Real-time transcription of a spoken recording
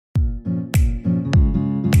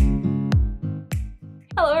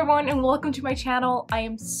everyone and welcome to my channel. I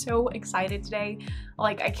am so excited today.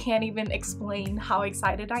 Like, I can't even explain how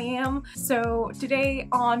excited I am. So today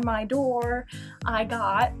on my door, I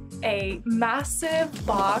got a massive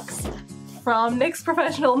box from NYX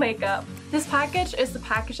Professional Makeup. This package is the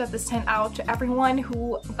package that was sent out to everyone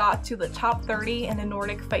who got to the top 30 in the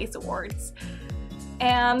Nordic Face Awards.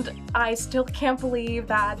 And I still can't believe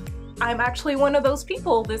that I'm actually one of those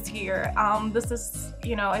people this year. This is,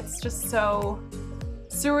 you know, it's just so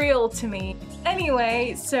surreal to me.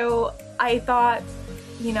 Anyway, so I thought,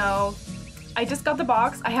 you know, I just got the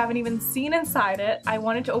box. I haven't even seen inside it. I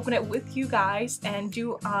wanted to open it with you guys and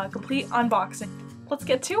do a complete unboxing. Let's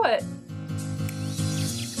get to it.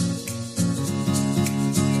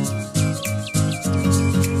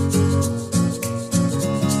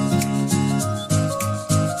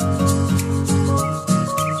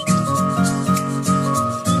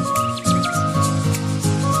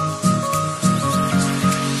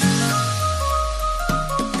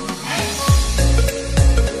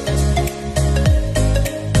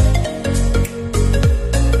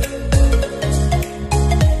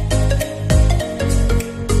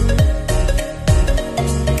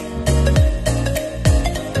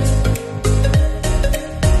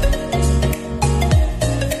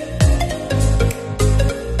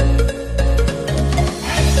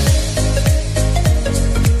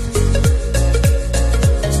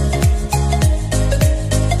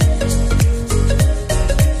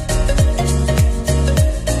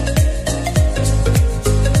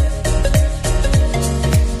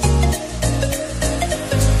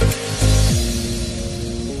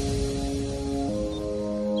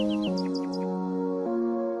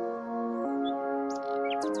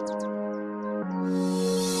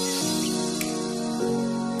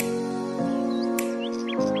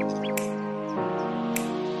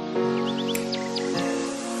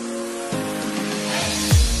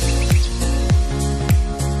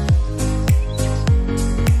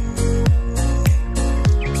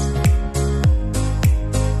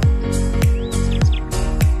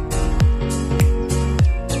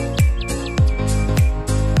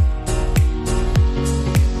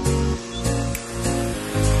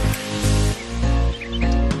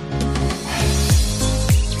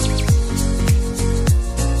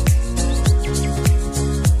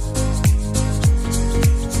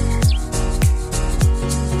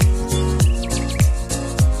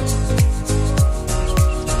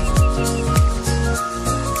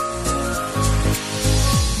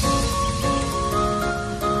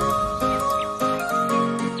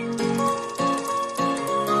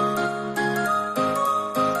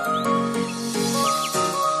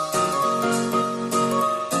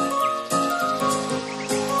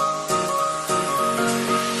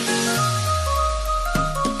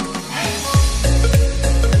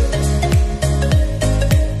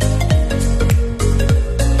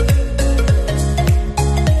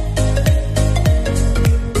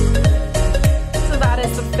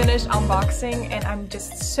 Unboxing, and I'm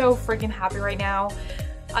just so freaking happy right now.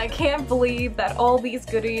 I can't believe that all these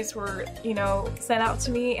goodies were, you know, sent out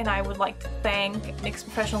to me, and I would like to thank NYX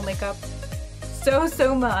Professional Makeup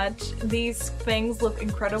so much. These things look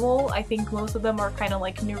incredible. I think most of them are kind of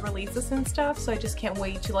like new releases and stuff, so I just can't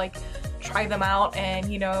wait to like try them out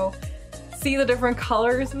and, you know, see the different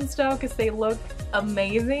colors and stuff because they look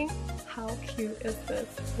amazing. How cute is this?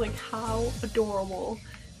 Like, how adorable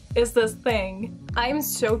is this thing? I'm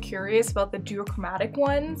so curious about the duochromatic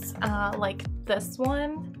ones, like this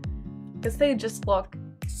one, because they just look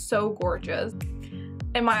so gorgeous.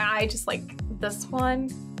 And my eye, just like this one,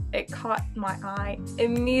 it caught my eye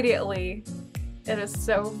immediately. It is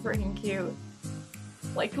so freaking cute.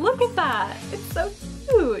 Like, look at that! It's so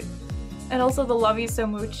cute! And also the Love You So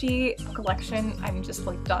Muchi collection, I'm just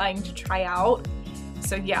like dying to try out.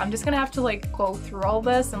 So yeah, I'm just gonna have to like go through all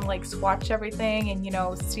this and like swatch everything and, you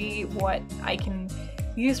know, see what I can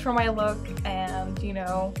use for my look and, you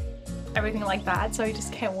know, everything like that. So I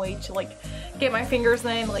just can't wait to like get my fingers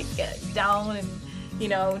in, like get down and, you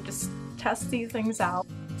know, just test these things out.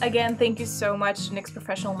 Again, thank you so much to NYX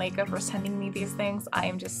Professional Makeup for sending me these things. I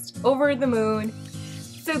am just over the moon.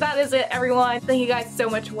 So that is it, everyone. Thank you guys so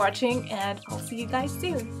much for watching, and I'll see you guys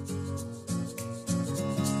soon.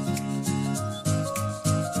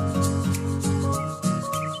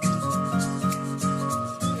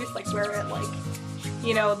 Wear it like,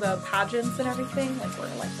 you know, the pageants and everything, like wear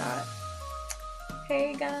it like that.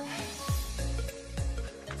 Hey guys,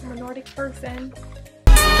 I'm a Nordic person.